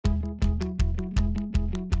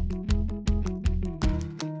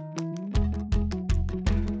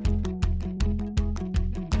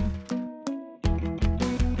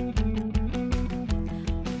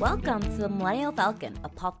Welcome to the Millennial Falcon, a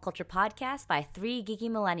pop culture podcast by three geeky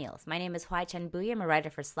millennials. My name is Hwai Chen Bui. I'm a writer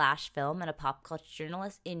for Slash Film and a pop culture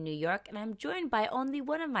journalist in New York, and I'm joined by only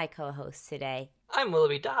one of my co-hosts today. I'm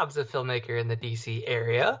Willoughby Dobbs, a filmmaker in the DC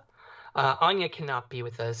area. Anya cannot be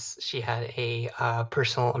with us. She had a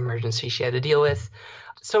personal emergency she had to deal with.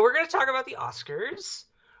 So we're going to talk about the Oscars.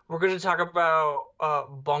 We're going to talk about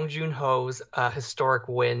Bong Joon Ho's historic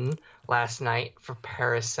win last night for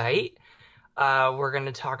Parasite. We're going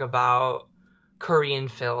to talk about Korean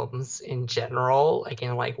films in general, if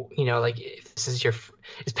this is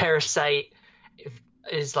is Parasite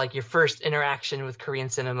is like your first interaction with Korean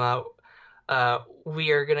cinema.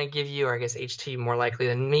 We are going to give you, or I guess HT more likely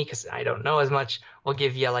than me, because I don't know as much, we'll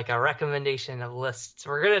give you like a recommendation of lists.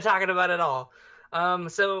 We're going to talk about it all.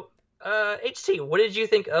 HT, what did you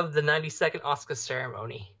think of the 92nd Oscar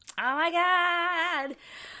ceremony? Oh my god!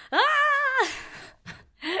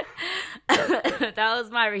 That was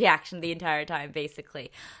my reaction the entire time,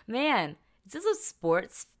 basically. Man, is this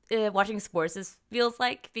what watching sports feels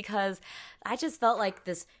like? Because I just felt like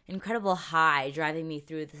this incredible high driving me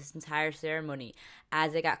through this entire ceremony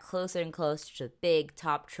as it got closer and closer to the big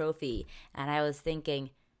top trophy. And I was thinking,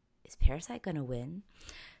 is Parasite going to win?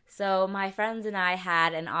 So my friends and I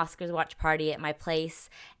had an Oscars watch party at my place,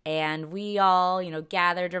 and we all,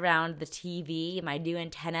 gathered around the TV, my new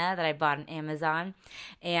antenna that I bought on Amazon,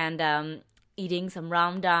 and eating some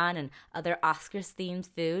ramdon and other Oscars-themed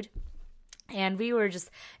food. And we were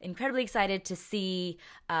just incredibly excited to see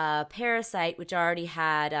Parasite, which already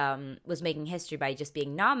was making history by just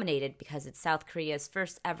being nominated because it's South Korea's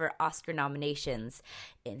first ever Oscar nominations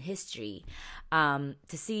in history. To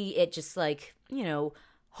see it just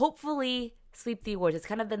hopefully sweep the awards. It's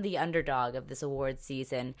kind of been the underdog of this award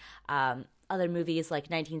season. Other movies like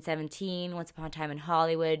 1917, Once Upon a Time in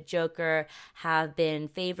Hollywood, Joker have been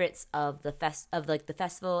favorites of the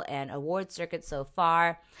festival and award circuit so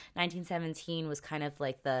far. 1917 was kind of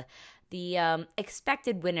like the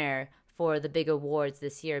expected winner for the big awards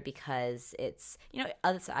this year because it's,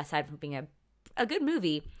 aside from being a good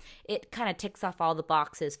movie, it kind of ticks off all the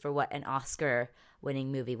boxes for what an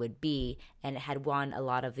Oscar-winning movie would be, and it had won a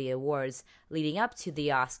lot of the awards leading up to the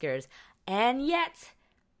Oscars. And yet,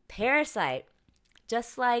 Parasite,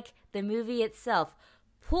 just like the movie itself,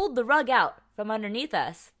 pulled the rug out from underneath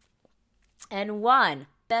us and won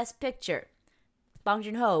Best Picture. Bong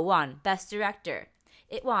Joon Ho won Best Director.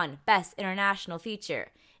 It won Best International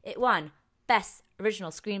Feature. It won Best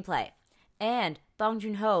Original Screenplay. And Bong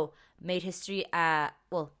Joon Ho made history,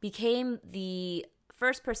 became the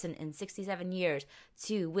first person in 67 years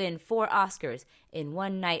to win 4 Oscars in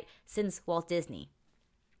one night since Walt Disney.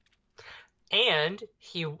 And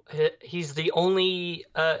he's the only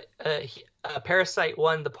Parasite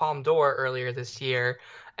won the Palme d'Or earlier this year,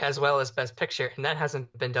 as well as Best Picture, and that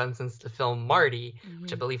hasn't been done since the film Marty,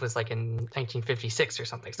 which I believe was like in 1956 or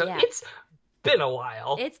something. So It's been a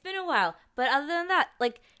while. It's been a while, but other than that,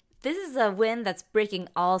 this is a win that's breaking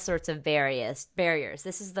all sorts of barriers.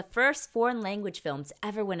 This is the first foreign language film to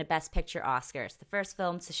ever win a Best Picture Oscar. It's the first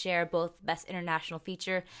film to share both Best International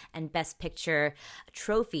Feature and Best Picture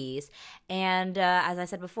trophies. And as I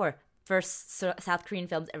said before, first South Korean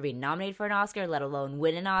films ever be nominated for an Oscar, let alone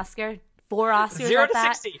win an Oscar. 4 Oscars 0 at to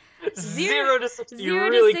that. 60. 0 to 60. 0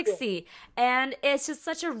 really to 60. And it's just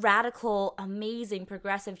such a radical, amazing,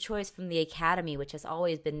 progressive choice from the Academy, which has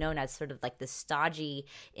always been known as sort of like the stodgy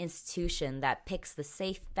institution that picks the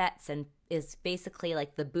safe bets and is basically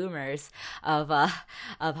like the boomers of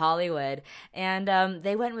Hollywood. And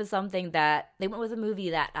they went with a movie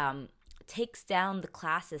that takes down the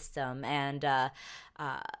class system and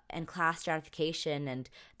class stratification and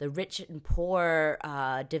the rich and poor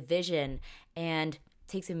division, and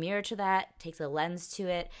takes a mirror to that, takes a lens to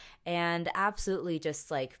it, and absolutely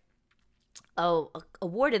just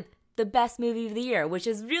awarded the best movie of the year, which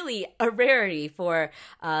is really a rarity for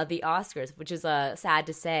the Oscars, which is sad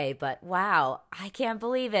to say, but wow, I can't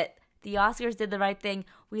believe it. The Oscars did the right thing.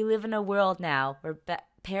 We live in a world now where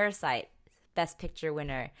Parasite, Best Picture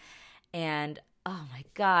winner. And oh my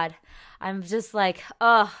God, I'm just like,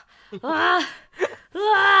 I'm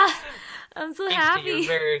so happy. You're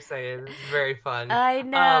very excited. It's very fun. I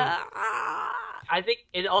know. I think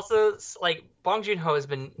it also, Bong Joon Ho has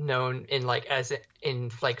been known in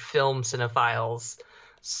film cinephiles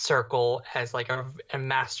circle as a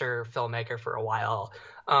master filmmaker for a while.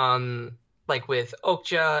 With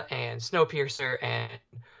Okja and Snowpiercer and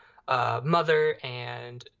Mother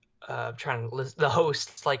and trying to list the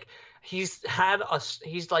hosts. He's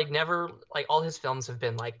never all his films have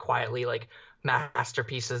been quietly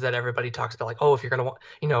masterpieces that everybody talks about, like, oh, if you're gonna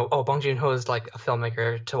oh, Bong Joon Ho is like a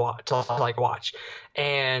filmmaker to watch.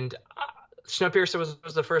 And Snowpiercer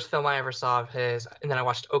was the first film I ever saw of his, and then I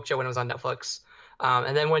watched Okja when it was on Netflix.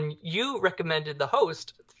 And then when you recommended The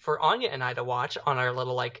Host for Anya and I to watch on our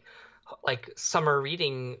little like summer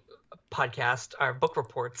reading podcast, our book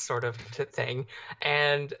reports sort of thing,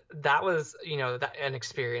 and that was that an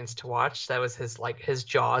experience to watch. That was his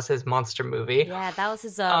Jaws, his monster movie. Yeah, that was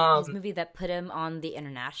his movie that put him on the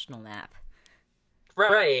international map.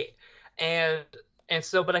 Right. And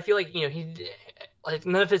so, but I feel like he like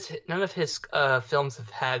none of his films have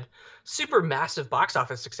had super massive box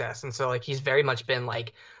office success, and so like he's very much been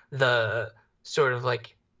like the sort of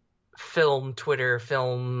like film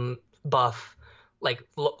buff like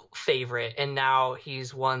favorite, and now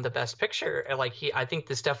he's won the Best Picture. And like I think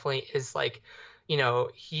this definitely is like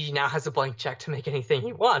he now has a blank check to make anything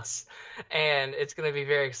he wants, and it's going to be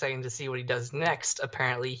very exciting to see what he does next.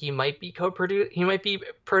 Apparently, he might be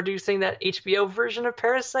producing that HBO version of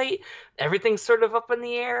Parasite. Everything's sort of up in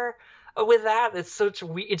the air with that.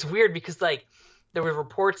 It's weird because like there were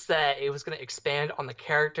reports that it was going to expand on the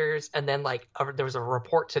characters, and then like there was a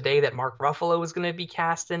report today that Mark Ruffalo was going to be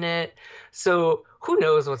cast in it. So who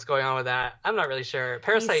knows what's going on with that? I'm not really sure.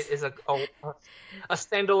 Parasite is a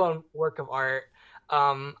standalone work of art.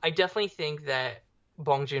 I definitely think that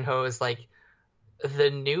Bong Joon Ho is like the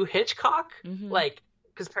new Hitchcock, like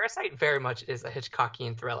because Parasite very much is a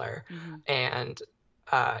Hitchcockian thriller, and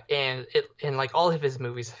like all of his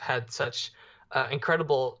movies have had such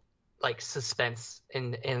incredible like suspense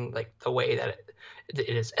in like the way that it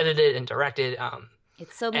is edited and directed.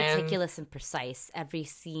 It's so meticulous and precise. Every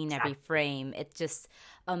scene, every frame, it's just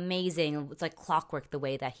amazing. It's like clockwork the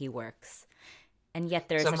way that he works. And yet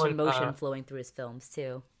there's such emotion flowing through his films,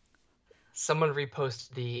 too. Someone reposted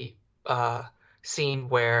the scene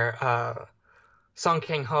where Song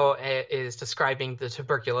Kang-ho is describing the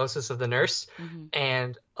tuberculosis of the nurse,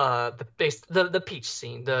 and the peach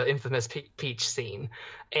scene, the infamous peach scene.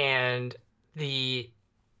 And it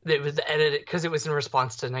was edited because it was in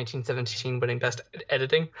response to 1917 winning Best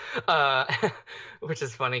Editing, which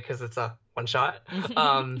is funny because it's a one shot,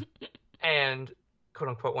 and quote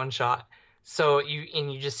unquote one shot. So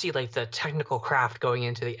you just see like the technical craft going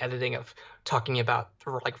into the editing of talking about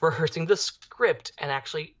like rehearsing the script and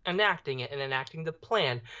actually enacting it and enacting the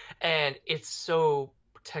plan, and it's so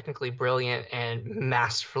technically brilliant and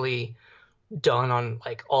masterfully done on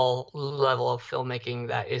like all level of filmmaking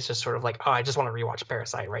that is just sort of like, oh, I just want to rewatch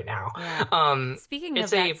Parasite right now. Yeah. Speaking of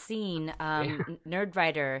that scene,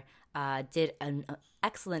 Nerdwriter did an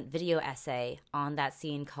excellent video essay on that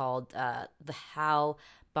scene called How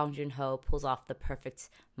Bong Joon Ho pulls off the perfect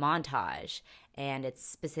montage, and it's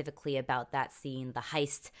specifically about that scene, the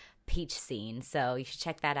heist peach scene. So you should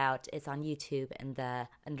check that out. It's on YouTube and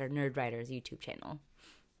under Nerdwriter's YouTube channel.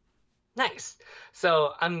 Nice.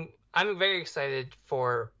 So I'm very excited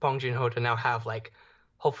for Bong Joon Ho to now have like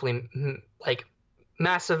hopefully like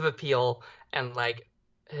massive appeal, and like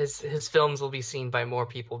his films will be seen by more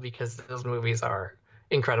people because those movies are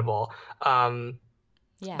incredible.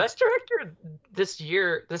 Yeah. Best Director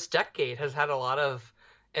this decade has had a lot of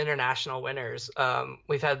international winners.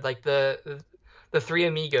 We've had like the Three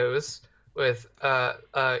Amigos with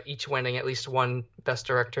each winning at least one Best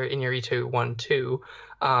Director. Iñárritu won 2.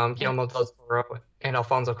 Guillermo del Toro and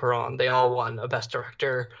Alfonso Cuarón, they all won a Best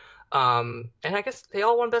Director. And I guess they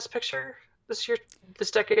all won Best Picture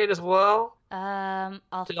this decade as well.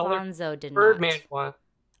 Alfonso did not. Birdman won.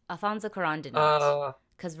 Alfonso Cuarón did not.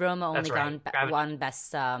 Because Roma only won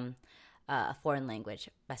Best Foreign Language,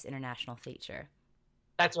 Best International Feature.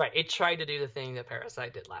 That's right. It tried to do the thing that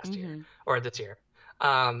Parasite did last year or this year.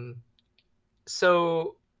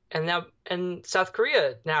 So and South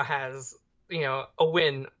Korea now has a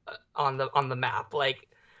win on the map. Like,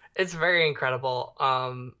 it's very incredible.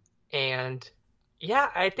 And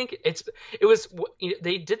yeah, I think it was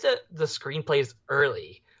they did the screenplays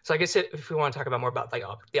early. So I guess if we want to talk about more about like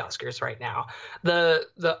the Oscars right now, the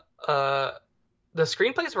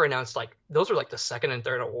screenplays were announced, like those were like the second and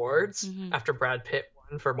third awards after Brad Pitt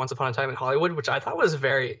won for Once Upon a Time in Hollywood, which I thought was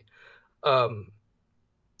very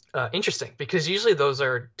interesting, because usually those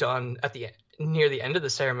are done at the near the end of the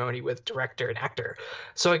ceremony with director and actor.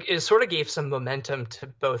 So it sort of gave some momentum to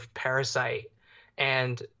both Parasite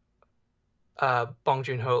and Bong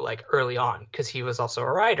Joon Ho like early on, because he was also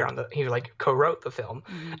a writer he like co-wrote the film.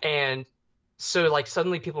 And so like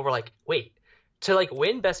suddenly people were like, wait, to like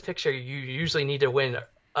win Best Picture you usually need to win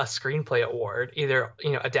a screenplay award, either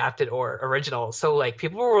adapted or original. So like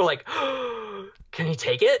people were like, can he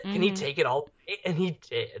take it? Can he Mm-hmm. take it all? And he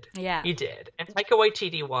did. Yeah. He did. And Taika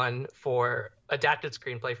Waititi won for adapted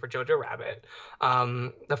screenplay for Jojo Rabbit,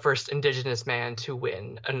 the first Indigenous man to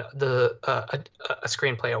win a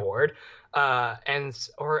screenplay award,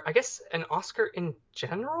 or I guess an Oscar in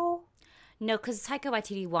general. No, because Taika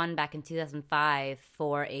Waititi won back in 2005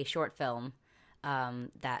 for a short film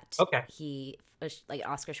that Okay. he like an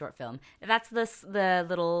Oscar short film. That's the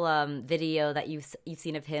little video that you've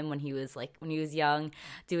seen of him when he was young,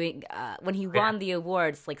 doing when he Yeah. won the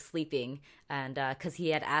awards, like sleeping, and because he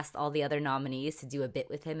had asked all the other nominees to do a bit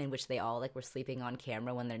with him in which they all like were sleeping on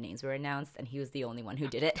camera when their names were announced, and he was the only one who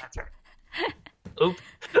did it. That's right. Oop.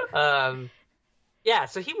 Um, Yeah,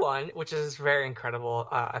 so he won, which is very incredible.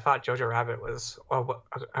 I thought Jojo Rabbit was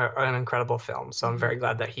an incredible film, so I'm very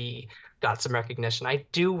glad that he got some recognition. I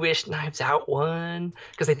do wish Knives Out won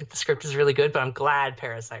because I think the script is really good, but I'm glad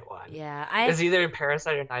Parasite won. Yeah, Because either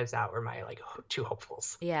Parasite or Knives Out were my two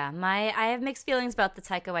hopefuls. I have mixed feelings about the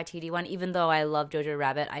Taika Waititi one. Even though I love Jojo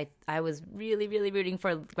Rabbit, I was really really rooting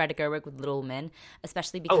for Greta Gerwig with Little Women,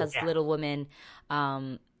 especially because yeah. Little Women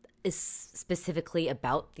is specifically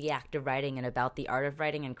about the act of writing and about the art of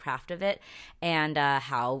writing and craft of it, and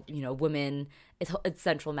how women. Its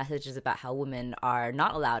central message is about how women are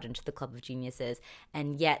not allowed into the club of geniuses,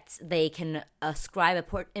 and yet they can ascribe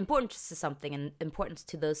importance to something and importance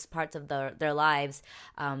to those parts of their lives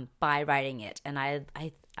by writing it. And I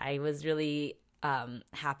was really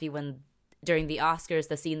happy when during the Oscars,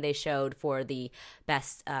 the scene they showed for the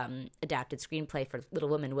best adapted screenplay for Little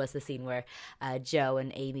Women was the scene where Joe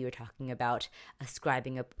and Amy were talking about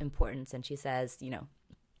ascribing importance, and she says,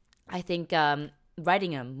 I think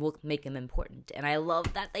writing them will make them important. And I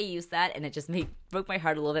love that they used that, and it just broke my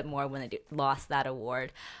heart a little bit more when they lost that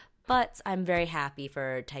award. But I'm very happy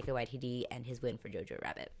for Taika Waititi and his win for Jojo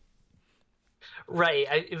Rabbit. Right.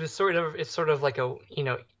 It's sort of like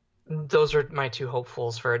those are my two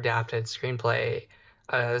hopefuls for adapted screenplay,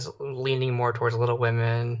 leaning more towards Little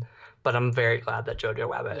Women. But I'm very glad that Jojo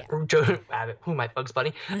Rabbit, who my Bugs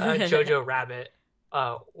Bunny, Jojo Rabbit,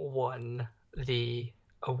 won the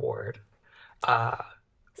award.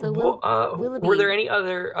 So Willoughby, were there any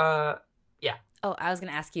other? Yeah. Oh, I was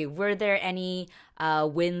going to ask you, were there any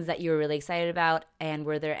wins that you were really excited about, and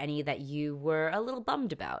were there any that you were a little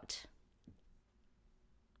bummed about?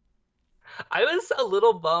 I was a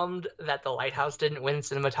little bummed that The Lighthouse didn't win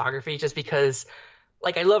cinematography, just because,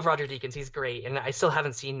 like, I love Roger Deakins, he's great, and I still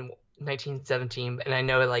haven't seen 1917, and I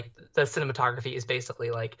know like the cinematography is basically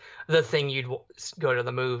like the thing you'd go to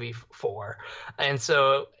the movie for, and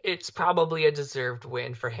so it's probably a deserved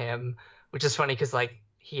win for him, which is funny because like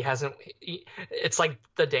it's like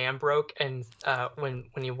the dam broke, and when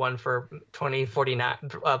he won for 2049,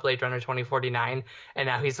 Blade Runner 2049, and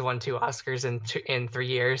now he's won 2 Oscars in 3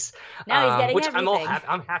 years. Now he's getting which everything.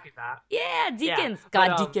 I'm happy about. Yeah, Deakins.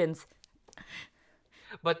 Yeah, Deakins.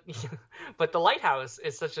 But The Lighthouse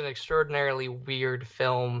is such an extraordinarily weird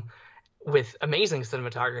film with amazing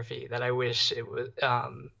cinematography that I wish it was.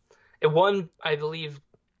 It won, I believe,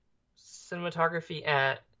 cinematography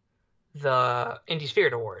at the Indie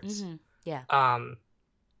Spirit Awards. Mm-hmm. Yeah.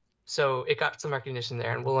 So it got some recognition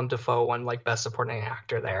there, and Willem Dafoe won like Best Supporting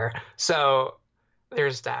Actor there. So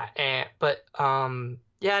there's that. But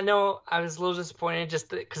yeah, no, I was a little disappointed just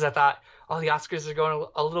because I thought, the Oscars are going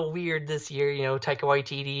a little weird this year. Taika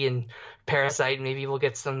Waititi and Parasite. Maybe we'll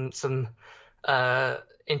get some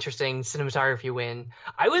interesting cinematography win.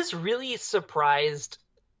 I was really surprised.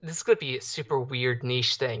 This could be a super weird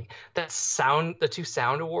niche thing. The 2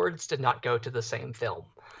 sound awards did not go to the same film.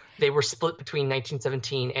 They were split between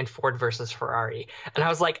 1917 and Ford versus Ferrari. And I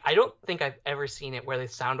was like, I don't think I've ever seen it where the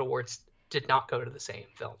sound awards did not go to the same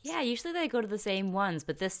films. Yeah, usually they go to the same ones,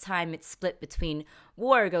 but this time it's split between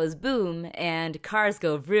War Goes Boom and Cars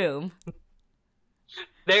Go Vroom.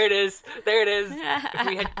 There it is. If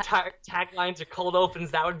we had taglines or cold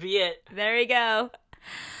opens, that would be it. There we go.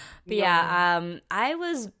 But yeah, I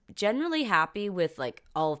was generally happy with like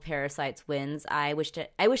all of Parasite's wins. I wish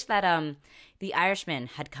that The Irishman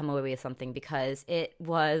had come away with something, because it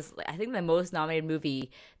was, I think, the most nominated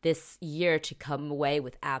movie this year to come away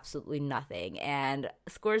with absolutely nothing. And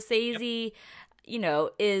Scorsese,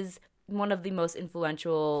 is one of the most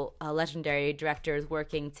influential, legendary directors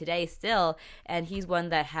working today still, and he's one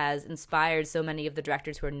that has inspired so many of the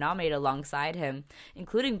directors who are nominated alongside him,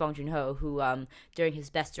 including Bong Joon Ho, who during his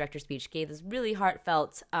Best Director speech gave this really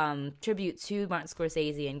heartfelt tribute to Martin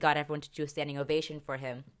Scorsese and got everyone to do a standing ovation for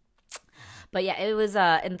him. But yeah, it was,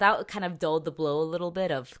 and that kind of dulled the blow a little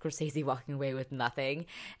bit of Scorsese walking away with nothing.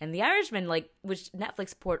 And The Irishman, like, which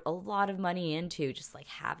Netflix poured a lot of money into, just like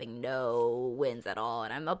having no wins at all.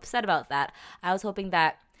 And I'm upset about that. I was hoping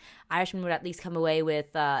that Irishman would at least come away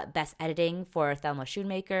with best editing for Thelma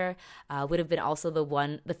Schoonmaker. Would have been also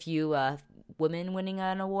the few women winning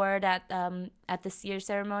an award at this year's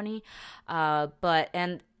ceremony.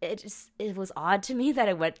 And it was odd to me that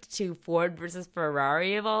it went to Ford versus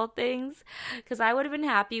Ferrari of all things, because I would have been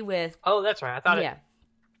happy with. Oh, that's right. I thought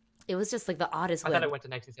it was just like the oddest I win. thought it went to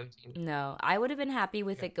 1917. No, I would have been happy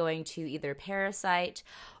with it going to either Parasite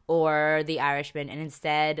or The Irishman, and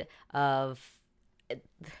instead of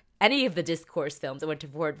any of the discourse films, it went to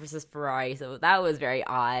Ford versus Ferrari. So that was very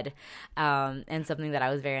odd, and something that I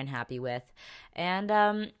was very unhappy with.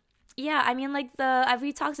 And yeah, I mean, like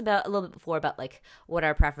we talked about a little bit before about like what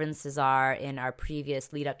our preferences are in our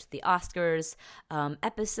previous lead up to the Oscars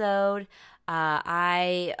episode.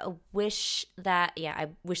 I wish that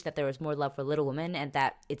there was more love for Little Women, and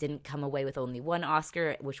that it didn't come away with only one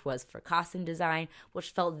Oscar, which was for costume design,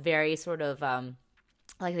 which felt very sort of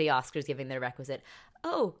like the Oscars giving their requisite,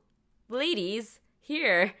 oh, ladies,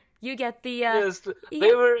 here, you get the yes,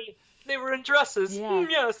 they were in dresses. Yeah.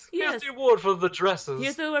 Yes, here's the award for the dresses.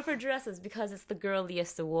 Here's the award for dresses because it's the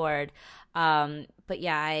girliest award. But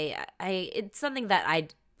yeah, it's something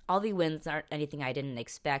that all the wins aren't anything I didn't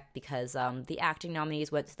expect, because the acting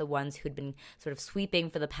nominees went to the ones who'd been sort of sweeping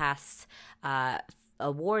for the past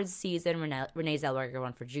awards season. Renee Zellweger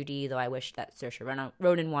won for Judy, though I wish that Saoirse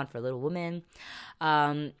Ronan won for Little Women.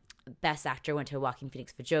 Best Actor went to Joaquin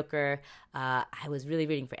Phoenix for Joker. I was really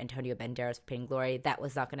rooting for Antonio Banderas for Pain and Glory. That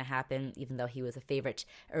was not going to happen, even though he was a favorite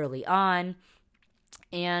early on.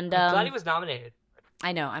 And I'm glad he was nominated.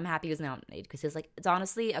 I know, I'm happy he was nominated, because it's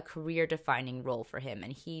honestly a career-defining role for him,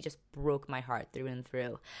 and he just broke my heart through and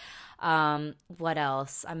through. What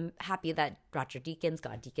else? I'm happy that Roger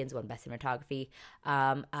Deakins won Best Cinematography.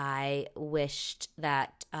 I wished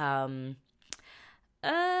that you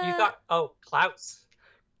thought, Klaus.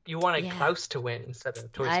 You wanted Klaus to win instead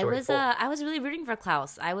of Toy Story 4. I was really rooting for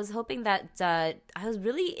Klaus. I was hoping that I was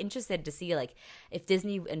really interested to see like if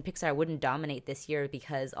Disney and Pixar wouldn't dominate this year,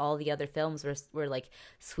 because all the other films were like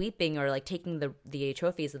sweeping or like taking the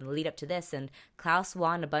trophies in the lead up to this. And Klaus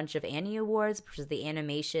won a bunch of Annie Awards, which is the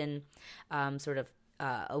animation sort of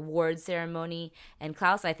award ceremony, and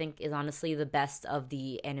Klaus, I think, is honestly the best of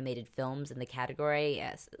the animated films in the category.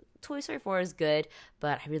 Yes, Toy Story 4 is good,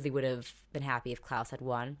 but I really would have been happy if Klaus had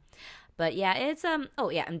won. But yeah, it's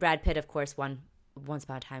and Brad Pitt, of course, won Once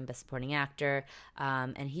Upon a Time Best Supporting Actor,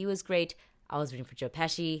 and he was great. I was rooting for Joe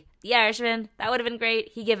Pesci. The Irishman, that would have been great.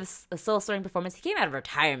 He gave us a soul-stirring performance. He came out of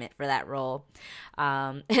retirement for that role.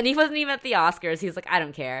 And he wasn't even at the Oscars. He was like, I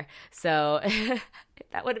don't care. So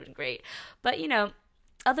that would have been great. But,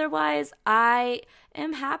 otherwise, I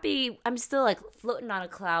am happy. I'm still like floating on a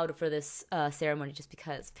cloud for this ceremony, just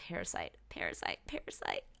because Parasite.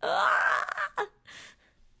 Ah!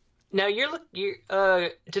 Now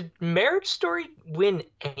did Marriage Story win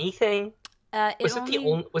anything? Was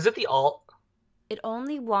it the alt? It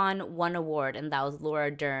only won one award, and that was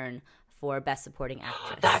Laura Dern for Best Supporting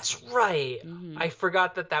Actress. That's right. Mm-hmm. I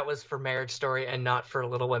forgot that was for Marriage Story and not for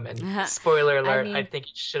Little Women. Spoiler alert, I think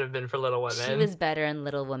it should have been for Little Women. She was better in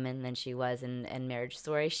Little Women than she was in Marriage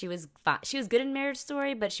Story. She was good in Marriage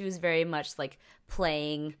Story, but she was very much like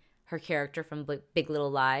playing her character from Big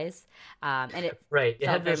Little Lies. And it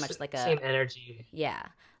felt very much like same energy. Yeah.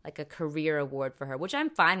 Like a career award for her, which I'm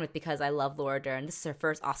fine with because I love Laura Dern. This is her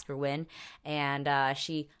first Oscar win, and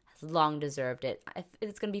she has long deserved it. If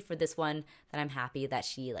it's going to be for this one, then I'm happy that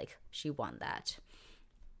she won that.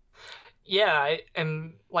 Yeah,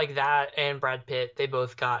 and like that and Brad Pitt, they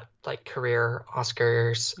both got like career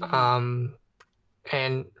Oscars. Mm-hmm.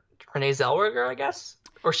 And Renee Zellweger, I guess,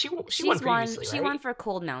 or she won previously. She won for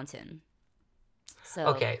Cold Mountain.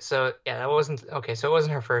 So So it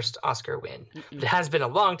wasn't her first Oscar win. It has been a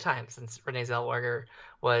long time since Renee Zellweger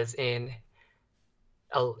was in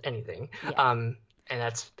anything. Yeah. And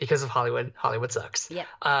that's because of Hollywood. Hollywood sucks. Yeah.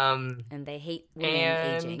 And they hate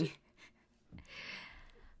women aging.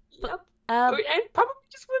 Yep. And probably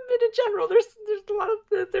just women in general. There's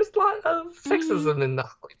a lot of sexism in the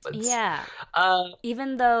Hollywoods. Yeah.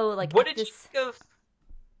 Even though what did you think of?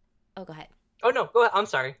 Oh, go ahead. Oh no, go ahead. I'm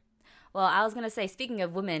sorry. Well, I was going to say, speaking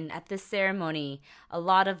of women, at this ceremony, a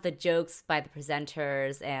lot of the jokes by the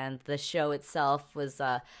presenters and the show itself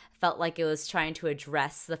felt like it was trying to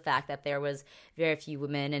address the fact that there was very few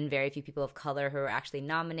women and very few people of color who were actually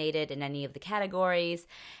nominated in any of the categories.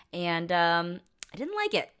 And I didn't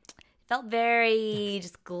like it. It felt very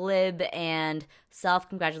just glib and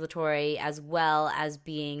self-congratulatory, as well as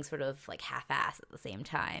being sort of like half-assed at the same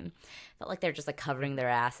time. Felt like they're just like covering their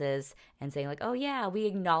asses and saying like, oh yeah, we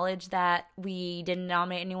acknowledge that we didn't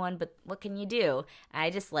nominate anyone, but what can you do? And I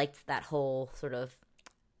just liked that whole sort of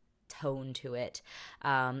tone to it,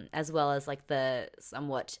 as well as like the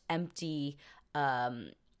somewhat empty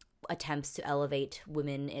attempts to elevate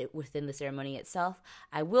women within the ceremony itself.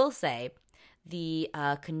 I will say the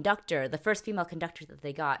conductor, the first female conductor that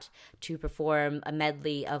they got to perform a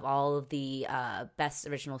medley of all of the best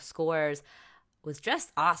original scores, was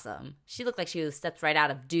dressed awesome. She looked like she was stepped right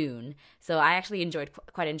out of Dune. So I actually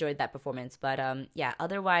quite enjoyed that performance. But yeah,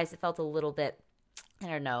 otherwise it felt a little bit, I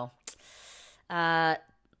don't know,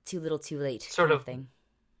 too little too late Sort kind of thing.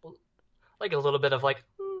 like a little bit of like,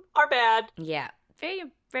 our bad. Yeah, very,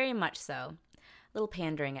 very much so. A little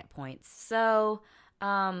pandering at points. So,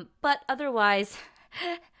 but otherwise,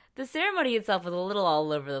 the ceremony itself was a little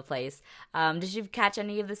all over the place. Did you catch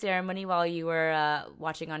any of the ceremony while you were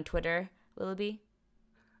watching on Twitter, Willoughby?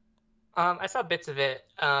 I saw bits of it.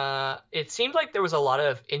 It seemed like there was a lot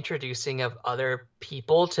of introducing of other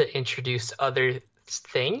people to introduce other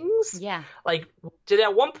things. Yeah. Like, did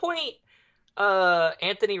at one point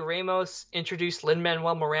Anthony Ramos introduced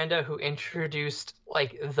Lin-Manuel Miranda, who introduced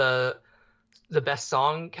like the best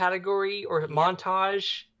song category or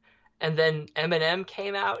montage, and then Eminem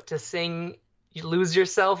came out to sing "Lose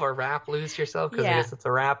Yourself" or rap "Lose Yourself" because I guess it's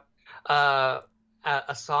a rap. A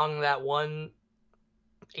song that won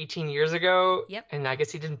 18 years ago. Yep. And I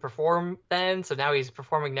guess he didn't perform then, so now he's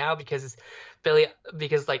performing now because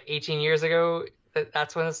like 18 years ago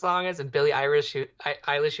that's when the song is, and Billie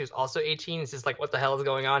Eilish, who's also 18, is just like, what the hell is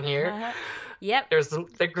going on here? Yep. There's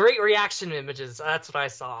the great reaction images. That's what I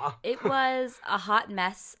saw. It was a hot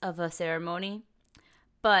mess of a ceremony,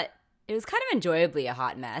 but it was kind of enjoyably a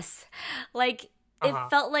hot mess. Like, it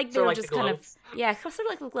felt like they were just kind of, yeah, sort of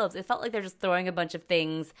like the Globes. It felt like they're just throwing a bunch of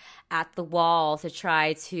things at the wall to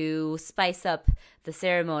try to spice up the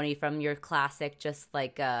ceremony from your classic, just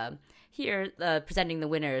like here presenting the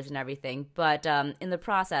winners and everything. But in the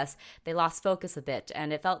process, they lost focus a bit,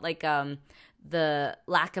 and it felt like the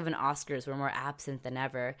lack of an Oscars were more absent than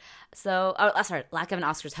ever. So, lack of an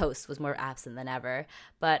Oscars host was more absent than ever.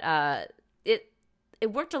 But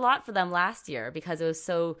it worked a lot for them last year because it was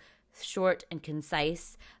so short and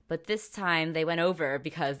concise, but this time they went over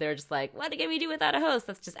because they were just like, what can we do without a host?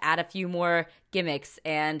 Let's just add a few more gimmicks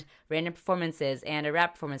and random performances and a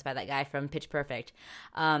rap performance by that guy from Pitch Perfect.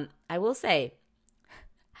 I will say,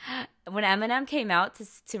 when Eminem came out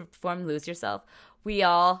to perform Lose Yourself, we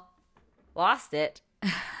all lost it.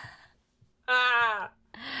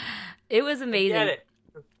 It was amazing. I get it.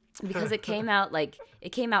 Because it came out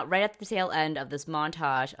right at the tail end of this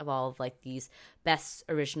montage of all of like these best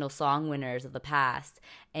original song winners of the past,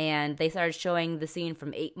 and they started showing the scene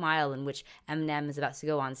from 8 Mile in which Eminem is about to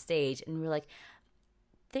go on stage, and we're like,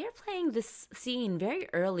 they're playing this scene very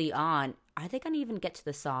early on. Are they going to even get to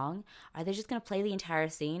the song? Are they just going to play the entire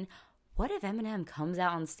scene? What if Eminem comes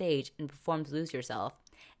out on stage and performs Lose Yourself?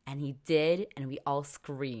 And he did, and we all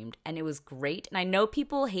screamed, and it was great. And I know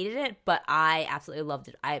people hated it, but I absolutely loved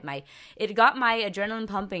it. It got my adrenaline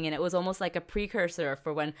pumping, and it was almost like a precursor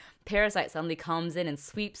for when Parasite suddenly comes in and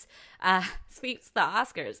sweeps the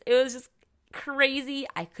Oscars. It was just crazy.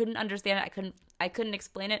 I couldn't understand it. I couldn't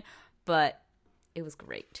explain it, but it was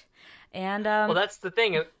great. And well, that's the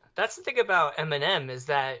thing. That's the thing about Eminem, is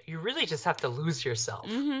that you really just have to lose yourself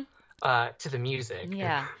to the music.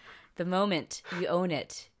 Yeah. The moment you own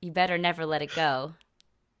it, you better never let it go.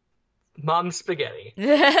 Mom spaghetti.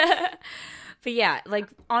 But yeah, like,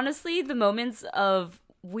 honestly, the moments of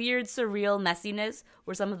weird, surreal messiness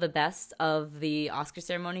were some of the best of the Oscar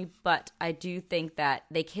ceremony, but I do think that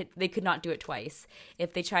they could not do it twice.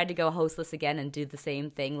 If they tried to go hostless again and do the same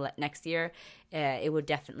thing next year, it would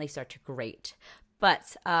definitely start to grate.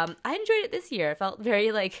 But I enjoyed it this year. It felt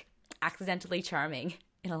very, like, accidentally charming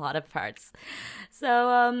in a lot of parts.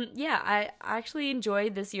 So, yeah, I actually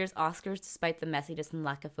enjoyed this year's Oscars despite the messiness and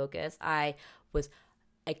lack of focus. I was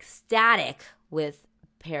ecstatic with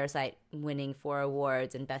Parasite winning 4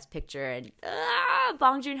 awards and Best Picture, and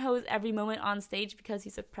Bong Joon Ho's every moment on stage because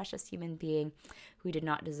he's a precious human being who did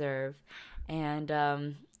not deserve. And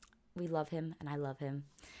we love him, and I love him.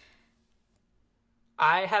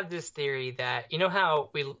 I have this theory that, you know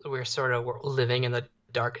how we're sort of living in the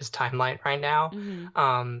darkest timeline right now,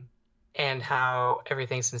 and how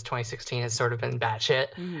everything since 2016 has sort of been batshit,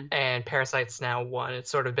 and Parasite's now won.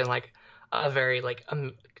 It's sort of been like a very like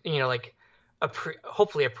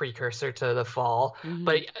hopefully a precursor to the fall.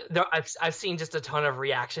 But I've seen just a ton of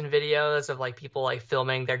reaction videos of like people like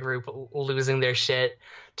filming their group losing their shit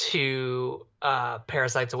to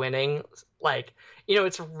Parasite's winning. Like,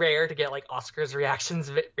 it's rare to get like Oscars reaction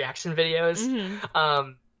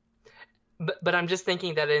videos. But I'm just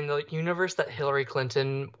thinking that in the universe that Hillary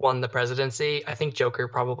Clinton won the presidency, I think Joker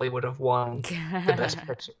probably would have won the best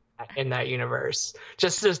picture in that universe,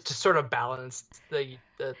 just to sort of balance the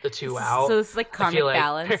two out. So it's like karmic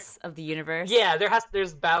balance of the universe. Yeah,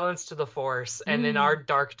 there's balance to the force, and in our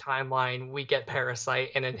dark timeline, we get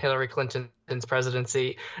Parasite, and in Hillary Clinton's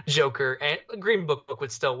presidency, Joker and Green Book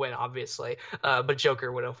would still win, obviously, but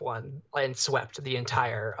Joker would have won and swept the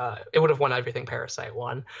entire. It would have won everything Parasite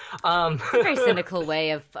won. It's a very cynical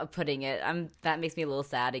way of putting it. That makes me a little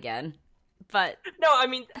sad again. But no, I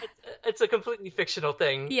mean it's a completely fictional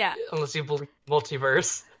thing. Yeah. Unless you believe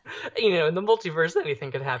multiverse. In the multiverse,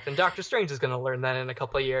 anything could happen. Doctor Strange is going to learn that in a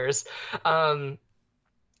couple of years. So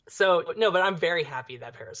no, but I'm very happy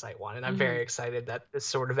that Parasite won, and I'm very excited that this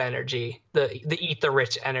sort of energy, the eat the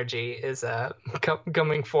rich energy, is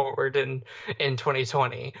coming forward in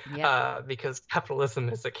 2020. Because capitalism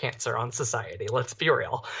is a cancer on society. Let's be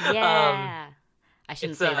real. Yeah. I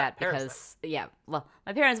shouldn't say that because, well,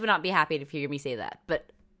 my parents would not be happy to hear me say that, but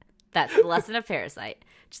that's the lesson of Parasite.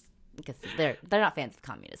 Just because they're not fans of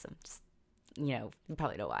communism. Just, you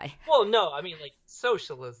probably know why. Well, no, I mean, like,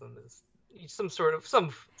 socialism is some sort of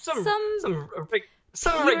some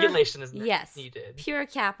regulation is needed. Pure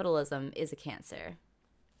capitalism is a cancer.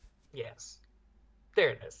 Yes,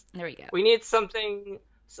 there it is. There we go. We need something.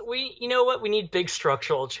 So you know what? We need big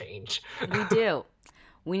structural change. We do.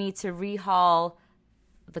 We need to rehaul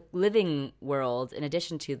the living world in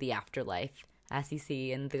addition to the afterlife, as you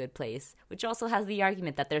see in The Good Place, which also has the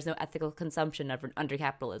argument that there's no ethical consumption under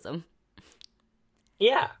capitalism.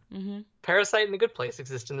 Yeah. Parasite and The Good Place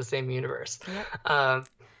exist in the same universe. Yep.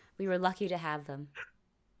 We were lucky to have them.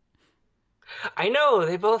 I know,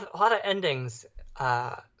 they both a lot of endings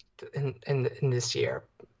in this year,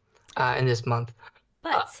 in this month.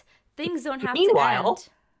 But things don't have meanwhile, to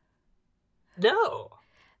end. No.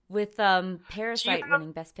 With Parasite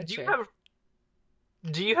winning Best Picture.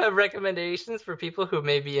 Do you have recommendations for people who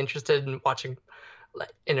may be interested in watching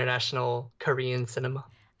international Korean cinema?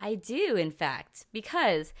 I do, in fact,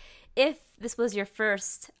 because if this was your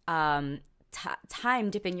first time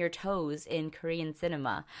dipping your toes in Korean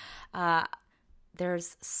cinema,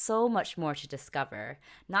 there's so much more to discover.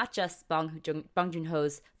 Not just Bong Joon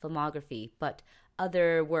Ho's filmography, but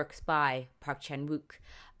other works by Park Chan-wook,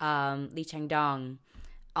 Lee Chang-dong,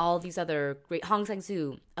 all these other great, Hong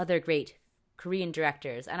Sang-soo, other great Korean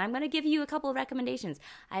directors. And I'm going to give you a couple of recommendations.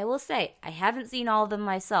 I will say, I haven't seen all of them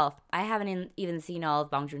myself. I haven't even seen all of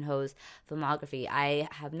Bong Joon Ho's filmography. I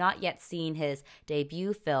have not yet seen his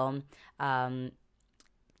debut film,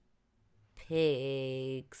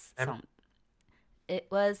 Pigs. It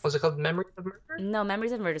was it called Memories of Murder? No,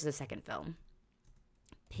 Memories of Murder is the second film.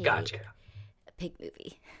 Gotcha. A pig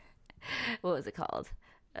movie. What was it called?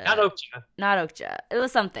 Not Okja. It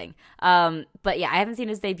was something. But yeah, I haven't seen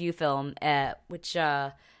his debut film, and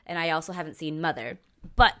I also haven't seen Mother.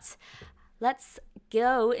 But let's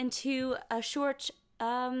go into a short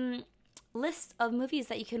list of movies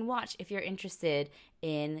that you can watch if you're interested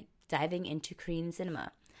in diving into Korean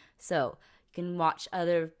cinema. So you can watch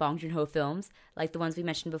other Bong Joon Ho films, like the ones we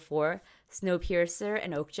mentioned before, Snowpiercer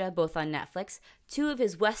and Okja, both on Netflix. Two of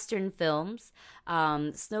his Western films.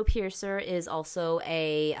 Snowpiercer is also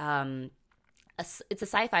it's a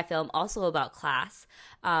sci-fi film, also about class,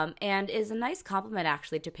 and is a nice complement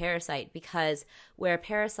actually to Parasite, because where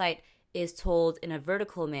Parasite is told in a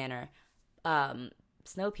vertical manner,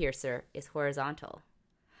 Snowpiercer is horizontal.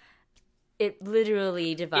 It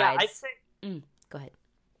literally divides. Yeah, I'd say. Go ahead.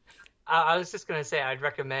 I was just gonna say, I'd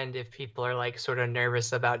recommend, if people are like sort of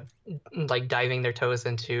nervous about like diving their toes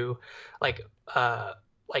into like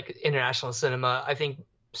international cinema, I think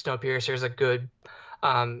Snowpiercer is a good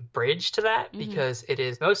bridge to that, because it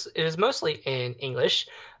is mostly in English.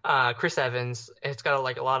 Chris Evans, it's got a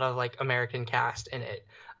lot of like American cast in it,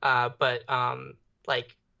 but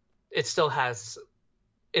like it still has.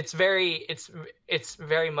 It's very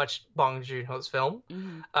much Bong Joon Ho's film,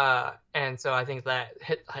 and so I think that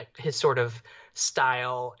his sort of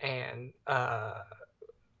style and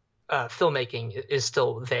filmmaking is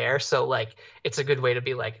still there. So like it's a good way to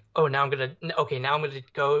be like, oh, now I'm gonna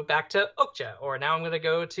go back to Okja, or now I'm gonna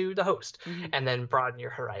go to The Host, and then broaden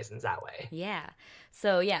your horizons that way. Yeah.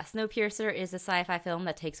 So yeah, Snowpiercer is a sci-fi film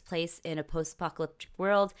that takes place in a post-apocalyptic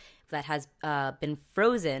world that has been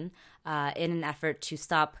frozen in an effort to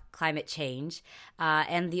stop climate change.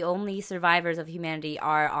 And the only survivors of humanity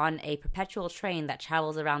are on a perpetual train that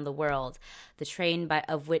travels around the world. The train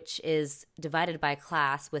of which is divided by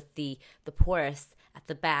class, with the poorest at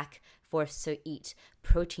the back forced to eat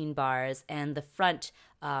protein bars, and the front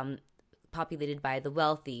populated by the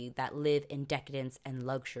wealthy that live in decadence and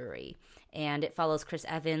luxury. And it follows Chris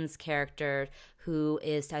Evans' character, who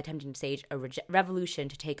is attempting to stage a revolution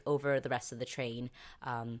to take over the rest of the train,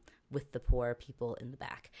 with the poor people in the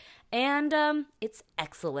back. And it's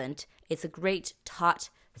excellent. It's a great, taut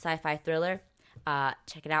sci-fi thriller.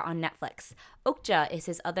 Check it out on Netflix. Okja is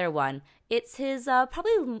his other one. It's his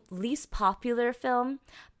probably least popular film,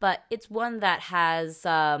 but it's one that has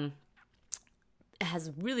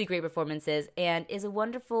really great performances and is a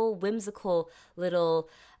wonderful, whimsical little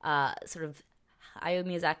sort of Hayao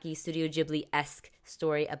Miyazaki Studio Ghibli-esque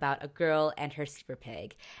story about a girl and her super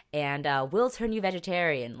pig, and will turn you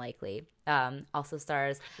vegetarian, likely. Also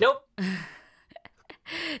stars... Nope.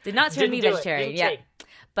 Did not turn me vegetarian, yeah.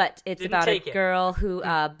 But it's about a girl who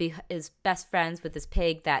is best friends with this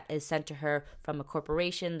pig that is sent to her from a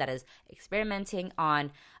corporation that is experimenting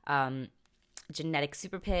on genetic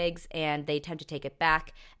super pigs, and they attempt to take it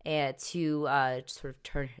back to sort of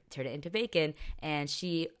turn it into bacon, and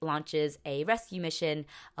she launches a rescue mission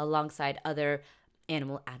alongside other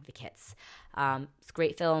animal advocates. It's a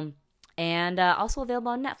great film, and also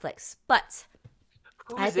available on Netflix. But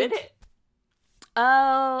who's in it?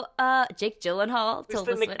 Jake Gyllenhaal,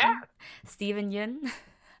 Tilda Swinton, Steven Yeun,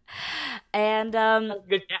 and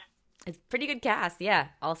good cast. It's a pretty good cast, yeah.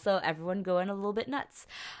 Also, everyone going a little bit nuts.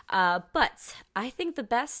 But I think the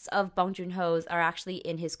best of Bong Joon Ho's are actually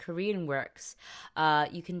in his Korean works.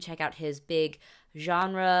 You can check out his big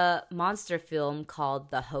genre monster film called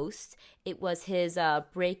The Host. It was his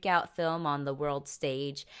breakout film on the world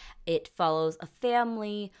stage. It follows a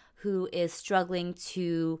family who is struggling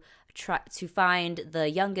to find the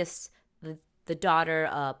youngest, the daughter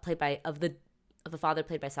of the father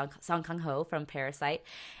played by Song Kang-ho from Parasite,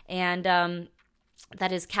 and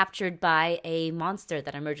that is captured by a monster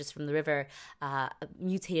that emerges from the river,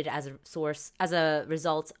 mutated as a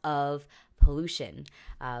result of pollution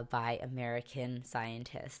by American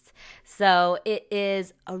scientists. So it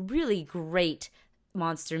is a really great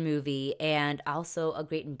monster movie, and also a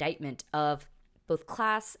great indictment of both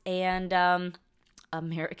class and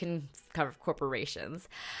American corporations.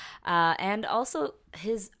 And also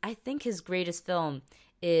I think his greatest film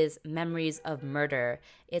is Memories of Murder.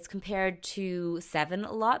 It's compared to Seven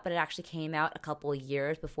a lot, but it actually came out a couple of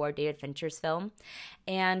years before David Fincher's film.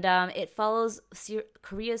 And it follows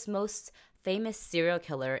Korea's most famous serial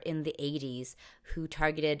killer in the 80s who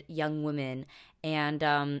targeted young women, and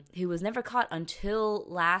who was never caught until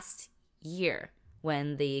last year,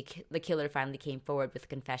 when the killer finally came forward with a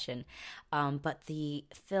confession. But the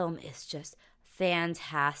film is just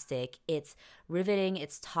fantastic. It's riveting,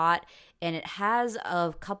 it's taut, and it has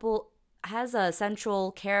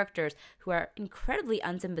central characters who are incredibly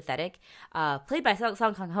unsympathetic, played by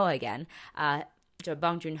Song Kang-ho again,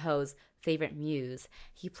 Bong Joon Ho's favorite muse.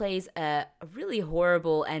 He plays a really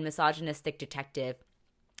horrible and misogynistic detective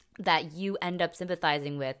that you end up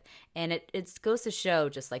sympathizing with, and it goes to show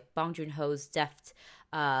just like Bong Joon Ho's deft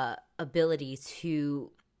ability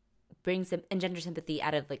to engender sympathy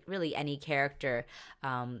out of like really any character,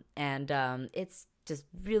 and it's just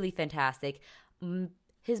really fantastic.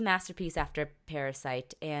 His masterpiece after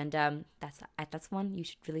Parasite, and that's one you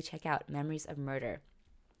should really check out, Memories of Murder.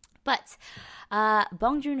 But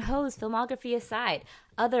Bong Joon Ho's filmography aside,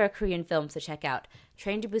 other Korean films to check out: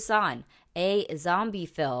 Train to Busan, a zombie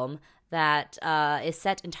film that is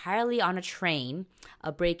set entirely on a train.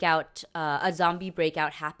 A zombie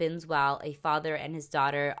breakout happens while a father and his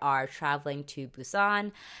daughter are traveling to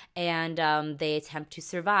Busan, and they attempt to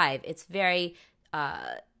survive. It's very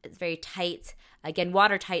tight, again,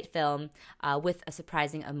 watertight film with a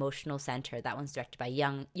surprising emotional center. That one's directed by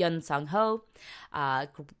Yun Sung-ho.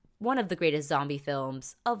 One of the greatest zombie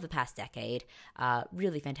films of the past decade.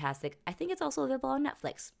 Really fantastic. I think it's also available on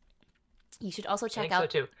Netflix. You should also check out. I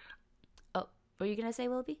think so too. Oh, were you gonna say,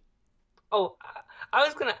 Willoughby? Oh, I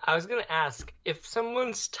was gonna ask, if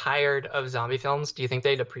someone's tired of zombie films, do you think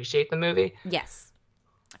they'd appreciate the movie? Yes,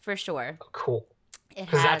 for sure. Oh, cool.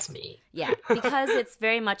 Because that's me. Yeah, because it's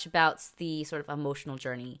very much about the sort of emotional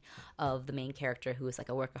journey of the main character, who is like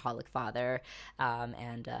a workaholic father,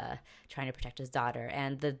 and trying to protect his daughter.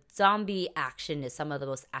 And the zombie action is some of the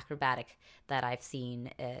most acrobatic that I've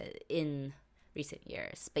seen in recent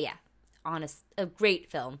years. But yeah, a great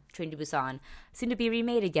film, Train to Busan, soon to be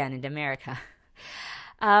remade again in America.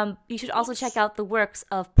 You should also check out the works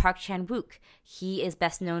of Park Chan-wook. He is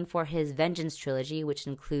best known for his Vengeance trilogy, which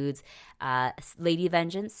includes Lady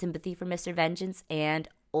Vengeance, Sympathy for Mr. Vengeance, and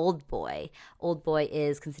Old Boy. Old Boy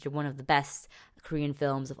is considered one of the best Korean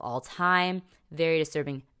films of all time. Very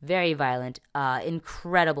disturbing, very violent,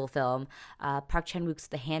 incredible film. Park Chan-wook's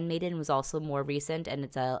The Handmaiden was also more recent, and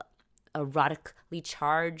it's a erotically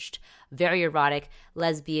charged, very erotic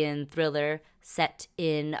lesbian thriller set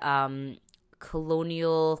in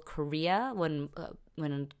colonial Korea when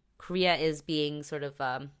Korea is being sort of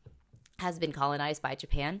has been colonized by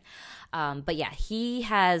Japan. But yeah, he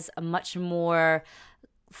has a much more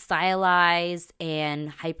stylized and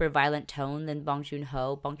hyper-violent tone than Bong Joon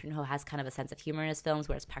Ho. Bong Joon Ho has kind of a sense of humor in his films,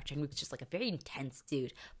 whereas Park Chan-wook is just like a very intense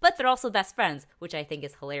dude. But they're also best friends, which I think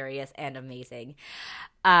is hilarious and amazing.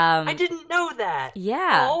 I didn't know that.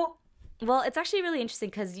 Yeah. Oh. Well, it's actually really interesting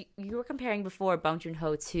because you were comparing before Bong Joon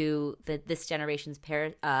Ho to this generation's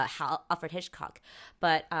Alfred Hitchcock.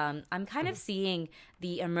 But I'm kind of seeing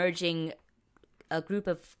the emerging a group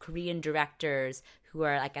of Korean directors who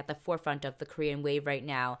are like at the forefront of the Korean wave right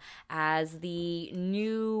now as the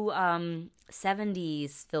new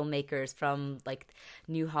 70s filmmakers from like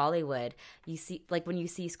new Hollywood. You see, like when you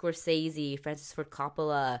see Scorsese, Francis Ford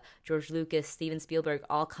Coppola, George Lucas, Steven Spielberg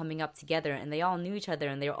all coming up together, and they all knew each other,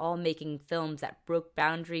 and they were all making films that broke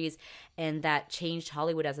boundaries and that changed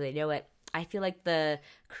Hollywood as they know it. I feel like the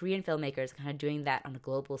Korean filmmakers are kind of doing that on a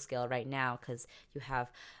global scale right now because you have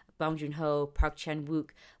Bong Joon Ho, Park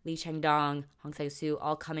Chan-wook, Lee Chang-dong, Hong Sang-soo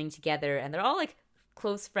all coming together, and they're all like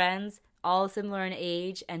close friends, all similar in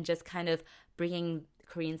age, and just kind of bringing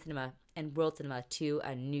Korean cinema and world cinema to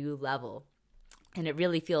a new level. And it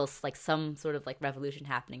really feels like some sort of like revolution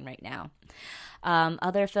happening right now.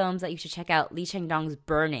 Other films that you should check out, Lee Chang-dong's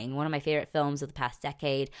Burning, one of my favorite films of the past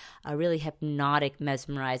decade, a really hypnotic,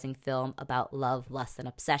 mesmerizing film about love, lust, and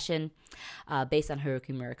obsession, based on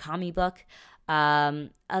Haruki Murakami book.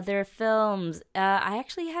 Other films, I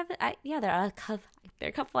actually haven't. There are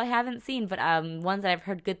a couple I haven't seen, but ones that I've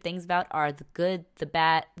heard good things about are The Good, the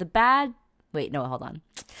Bad. Wait, no, hold on,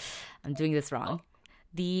 I'm doing this wrong.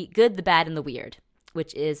 The Good, the Bad, and the Weird,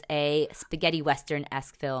 which is a spaghetti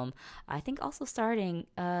western-esque film. I think also starring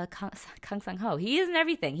Kang Sang-ho. He is in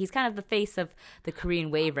everything. He's kind of the face of the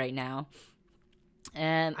Korean wave right now.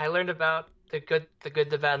 I learned about the good,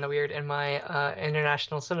 the bad, and the weird in my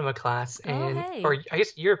international cinema class, or I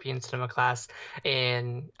guess European cinema class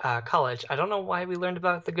in college. I don't know why we learned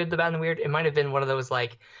about the good, the bad, and the weird. It might have been one of those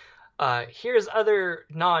like, here's other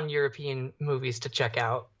non-European movies to check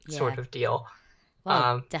out sort of deal.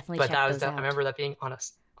 Well, definitely. But check that was those out. I remember that being on a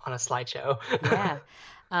slideshow. Yeah.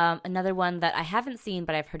 Another one that I haven't seen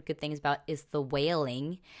but I've heard good things about is The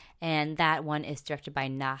Wailing, and that one is directed by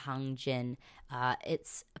Na Hang-jin.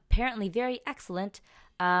 It's apparently very excellent.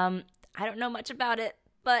 I don't know much about it,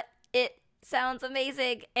 but it sounds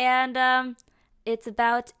amazing, and it's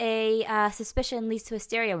about a suspicion leads to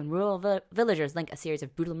hysteria when rural villagers link a series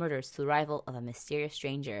of brutal murders to the arrival of a mysterious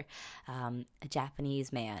stranger, a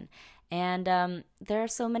Japanese man. And there are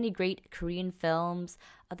so many great Korean films.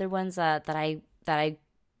 Other ones that I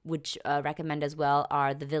would recommend as well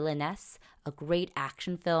are The Villainess, a great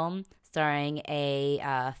action film starring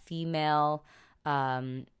a female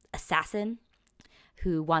assassin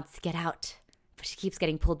who wants to get out, but she keeps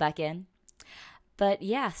getting pulled back in. But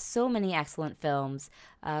yeah, so many excellent films.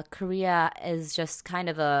 Korea is just kind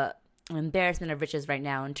of an embarrassment of riches right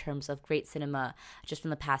now in terms of great cinema just from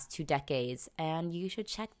the past 2 decades, and you should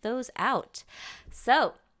check those out.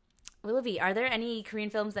 So, Willoughby, are there any Korean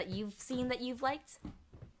films that you've seen that you've liked?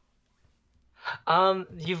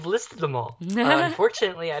 You've listed them all.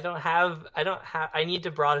 Unfortunately, I need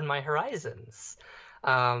to broaden my horizons.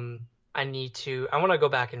 I want to go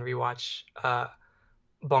back and rewatch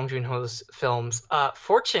Bong Joon Ho's films.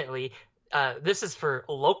 Fortunately, this is for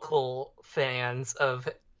local fans of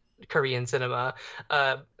Korean cinema.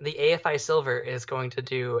 The AFI Silver is going to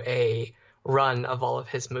do a run of all of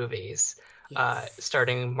his movies,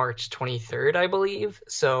 starting March 23rd, I believe.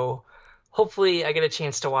 So hopefully I get a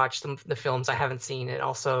chance to watch the films I haven't seen and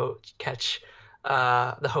also catch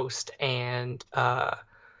The Host and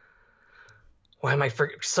why am I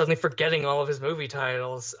suddenly forgetting all of his movie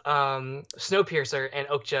titles? Snowpiercer and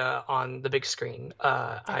Okja on the big screen.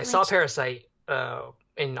 I saw Parasite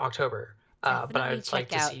in October. But I would like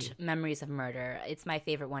to see Memories of Murder. It's my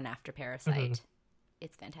favorite one after Parasite. Mm-hmm.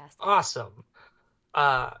 It's fantastic. Awesome.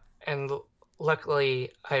 And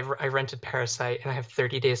luckily, I rented Parasite, and I have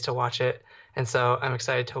 30 days to watch it. And so I'm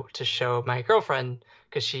excited to show my girlfriend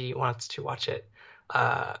because she wants to watch it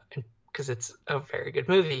because it's a very good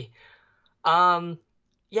movie.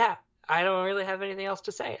 Yeah, I don't really have anything else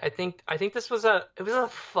to say. I think this was a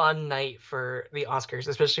fun night for the Oscars,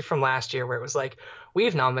 especially from last year where it was like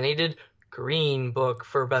we've nominated Green Book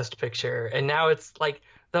for Best Picture, and now it's like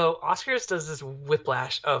the Oscars does this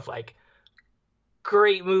whiplash of like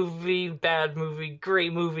great movie, bad movie,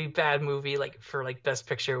 great movie, bad movie, like for like Best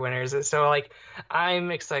Picture winners. So like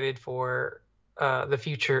I'm excited for the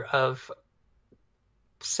future of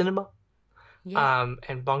cinema, Yeah.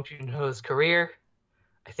 and Bong Joon Ho's career.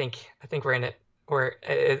 I think we're in it.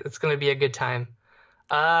 It's going to be a good time.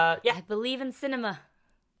 Yeah, I believe in cinema.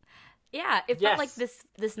 Yeah, it felt like yes,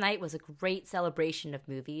 this night was a great celebration of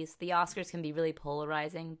movies. The Oscars can be really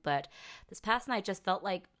polarizing, but this past night just felt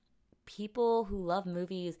like people who love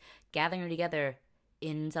movies gathering together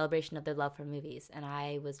in celebration of their love for movies, and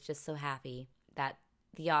I was just so happy that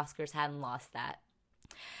the Oscars hadn't lost that.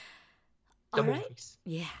 the All right. movies,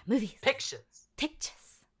 Yeah, movies. pictures.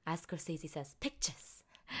 Pictures. As Scorsese says, pictures.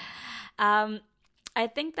 Um, I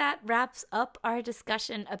think that wraps up our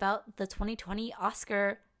discussion about the 2020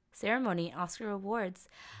 Oscar ceremony, Oscar awards.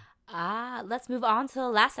 Let's move on to the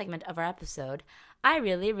last segment of our episode. I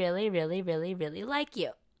really, really, really, really, really like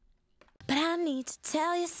you. But I need to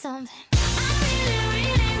tell you something.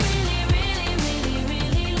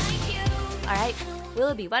 All right,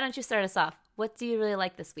 Willoughby, why don't you start us off? What do you really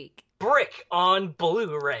like this week? Brick on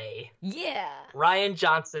Blu-ray. Yeah. Rian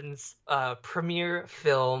Johnson's premiere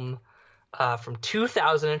film from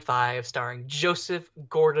 2005, starring Joseph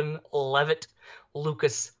Gordon-Levitt,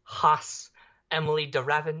 Lucas Haas, Emily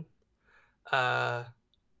DeRavin, Noah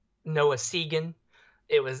Segan.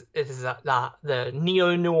 It is the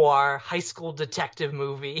neo-noir high school detective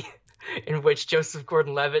movie in which Joseph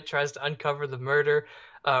Gordon-Levitt tries to uncover the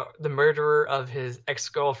murderer of his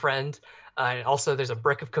ex-girlfriend. And also, there's a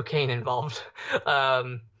brick of cocaine involved.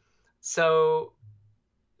 So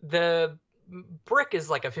the Brick is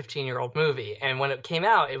like a 15-year-old movie, and when it came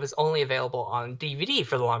out, it was only available on DVD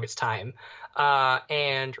for the longest time.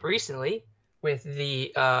 And recently, with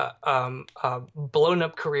the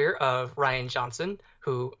blown-up career of Rian Johnson,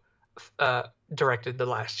 who directed The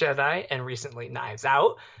Last Jedi and recently Knives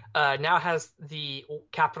Out, now has the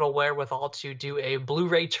capital wherewithal to do a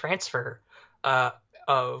Blu-ray transfer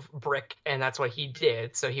of Brick, and that's what he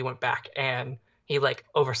did. So he went back and he like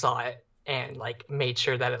oversaw it and like made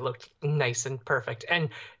sure that it looked nice and perfect. And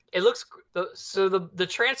it looks the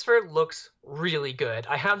transfer looks really good.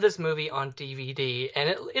 I have this movie on DVD, and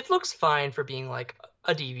it looks fine for being like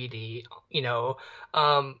a DVD, you know.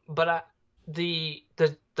 But the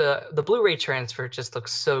Blu-ray transfer just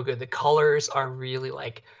looks so good. The colors are really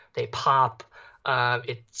like they pop.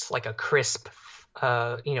 It's like a crisp,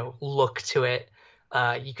 look to it.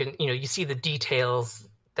 You can, you see the details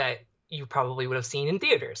that you probably would have seen in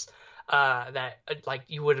theaters, that like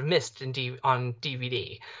you would have missed on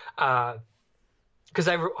DVD. Because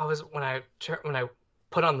I was when I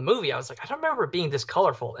put on the movie, I was like, I don't remember it being this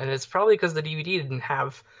colorful, and it's probably because the DVD didn't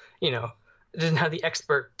have, the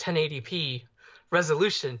expert 1080p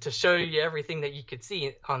resolution to show you everything that you could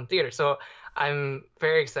see on theater. So I'm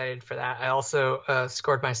very excited for that. I also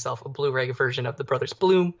scored myself a Blu-ray version of The Brothers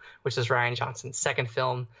Bloom, which is Rian Johnson's second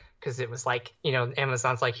film, because it was like,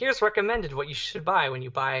 Amazon's like, here's recommended what you should buy when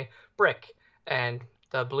you buy Brick, and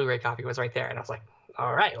the Blu-ray copy was right there, and I was like,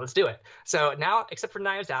 all right, let's do it. So now, except for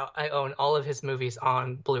Knives Out, I own all of his movies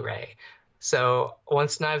on Blu-ray. So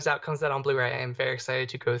once Knives Out comes out on Blu-ray, I am very excited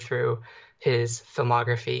to go through his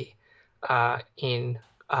filmography in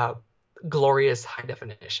glorious high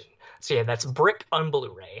definition. So yeah, that's Brick on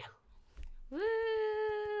Blu-ray. Woo!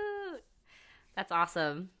 That's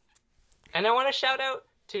awesome. And I want to shout out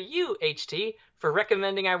to you, HT, for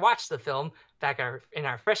recommending I watch the film back in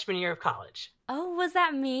our freshman year of college. Oh, was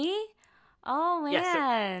that me? Oh, man.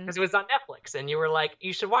 Yes, because it was on Netflix, and you were like,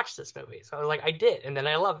 you should watch this movie. So I was like, I did, and then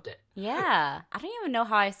I loved it. Yeah. I don't even know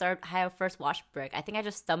how I first watched Brick. I think I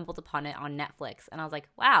just stumbled upon it on Netflix, and I was like,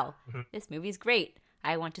 wow, This movie's great.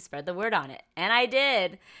 I want to spread the word on it. And I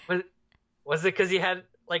did. Was it because you had,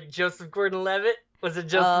 like, Joseph Gordon-Levitt? Was it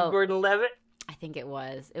Joseph Gordon-Levitt? I think it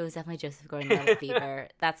was. It was definitely Joseph Gordon-Levitt fever.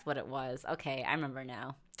 That's what it was. Okay, I remember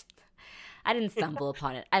now. I didn't stumble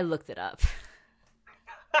upon it. I looked it up.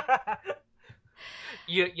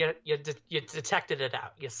 You detected it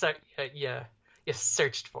out. You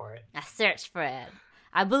searched for it. I searched for it.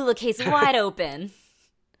 I blew the case wide open.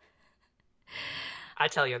 I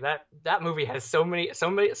tell you, that movie has so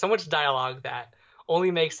much dialogue that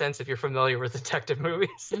only makes sense if you're familiar with detective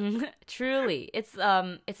movies. Truly, it's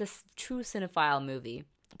a true cinephile movie,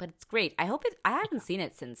 but it's great. I haven't seen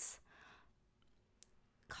it since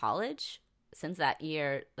college, since that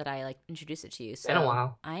year that I like introduced it to you. So been a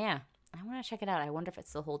while. Yeah, I want to check it out. I wonder if it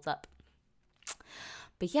still holds up.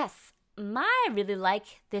 But yes, I really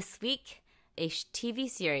like this week a TV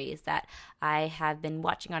series that I have been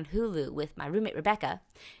watching on Hulu with my roommate Rebecca,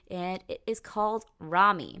 and it is called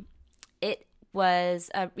Rami. It was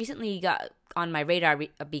recently got on my radar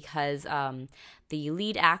because the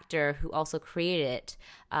lead actor who also created it,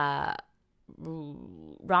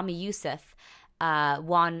 Rami Youssef,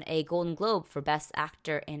 won a Golden Globe for Best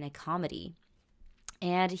Actor in a Comedy.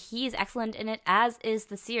 And he is excellent in it, as is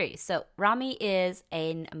the series. So Rami is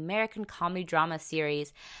an American comedy drama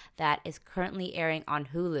series that is currently airing on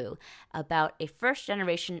Hulu about a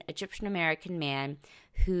first-generation Egyptian-American man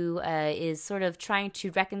who is sort of trying to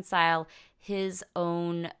reconcile his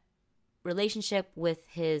own relationship with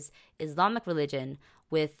his Islamic religion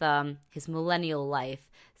with his millennial life.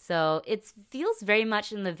 So it feels very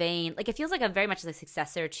much in the vein, like it feels like very much a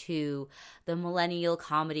successor to the millennial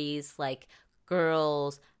comedies like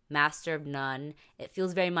Girls, Master of None. It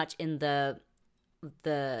feels very much in feels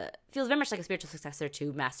very much like a spiritual successor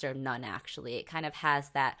to Master of None, actually. It kind of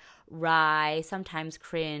has that wry, sometimes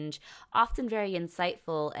cringe, often very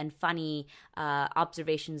insightful and funny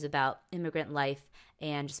observations about immigrant life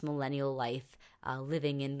and just millennial life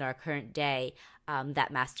living in our current day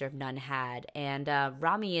that Master of None had. And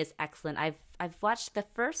Rami is excellent. I've watched the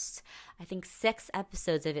first, I think, 6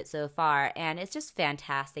 episodes of it so far, and it's just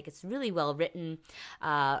fantastic. It's really well written.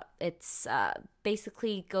 It's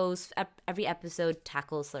basically goes, every episode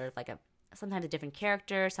tackles sort of like sometimes a different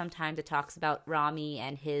character. Sometimes it talks about Rami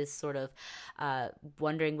and his sort of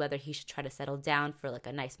wondering whether he should try to settle down for like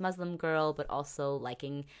a nice Muslim girl, but also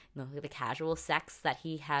liking the casual sex that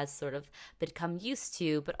he has sort of become used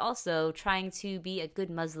to, but also trying to be a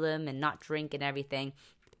good Muslim and not drink and everything.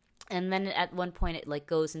 And then at one point it like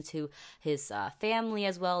goes into his family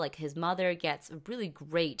as well. Like his mother gets a really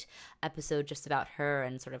great episode just about her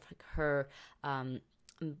and sort of like her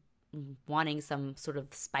wanting some sort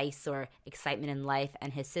of spice or excitement in life,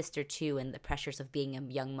 and his sister too, and the pressures of being a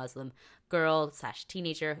young Muslim girl /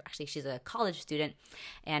 teenager. Actually, she's a college student,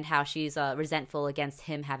 and how she's resentful against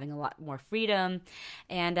him having a lot more freedom.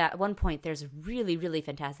 And at one point, there's a really, really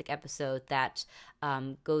fantastic episode that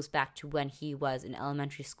goes back to when he was in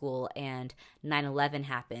elementary school and 9/11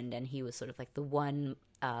 happened, and he was sort of like the one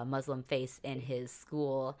Muslim face in his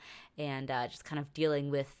school, and just kind of dealing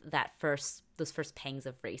with those first pangs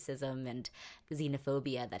of racism and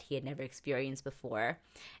xenophobia that he had never experienced before.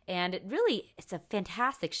 And it's a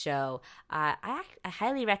fantastic show. I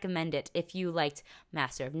highly recommend it if you liked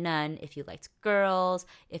Master of None, if you liked Girls,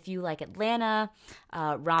 if you like Atlanta.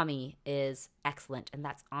 Rami is excellent, and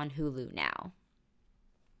that's on Hulu now.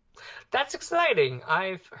 That's exciting.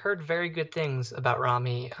 I've heard very good things about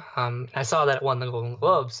Rami. I saw that it won the Golden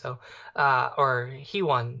Globe, so or he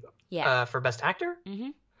won for Best Actor.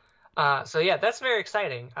 Mm-hmm. So yeah, that's very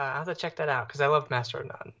exciting. I'll have to check that out because I love Master of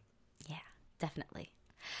None. Yeah, definitely.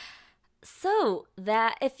 So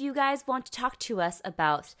that if you guys want to talk to us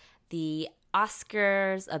about the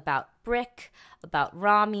Oscars, about Brick, about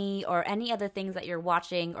Rami, or any other things that you're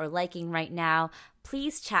watching or liking right now,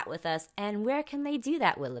 please chat with us. And where can they do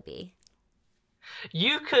that, Willoughby?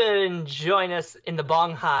 You can join us in the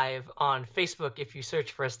Bong Hive on Facebook if you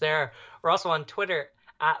search for us there. We're also on Twitter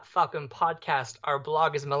at Falcon Podcast. Our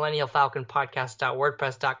blog is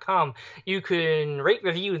millennialfalconpodcast.wordpress.com. You can rate,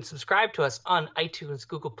 review, and subscribe to us on iTunes,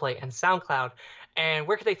 Google Play, and SoundCloud. And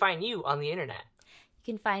where can they find you on the internet?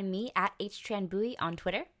 You can find me at HTranBui on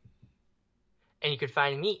Twitter. And you can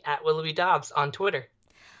find me at Willoughby Dobbs on Twitter.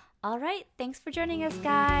 All right. Thanks for joining us,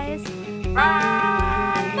 guys. Bye!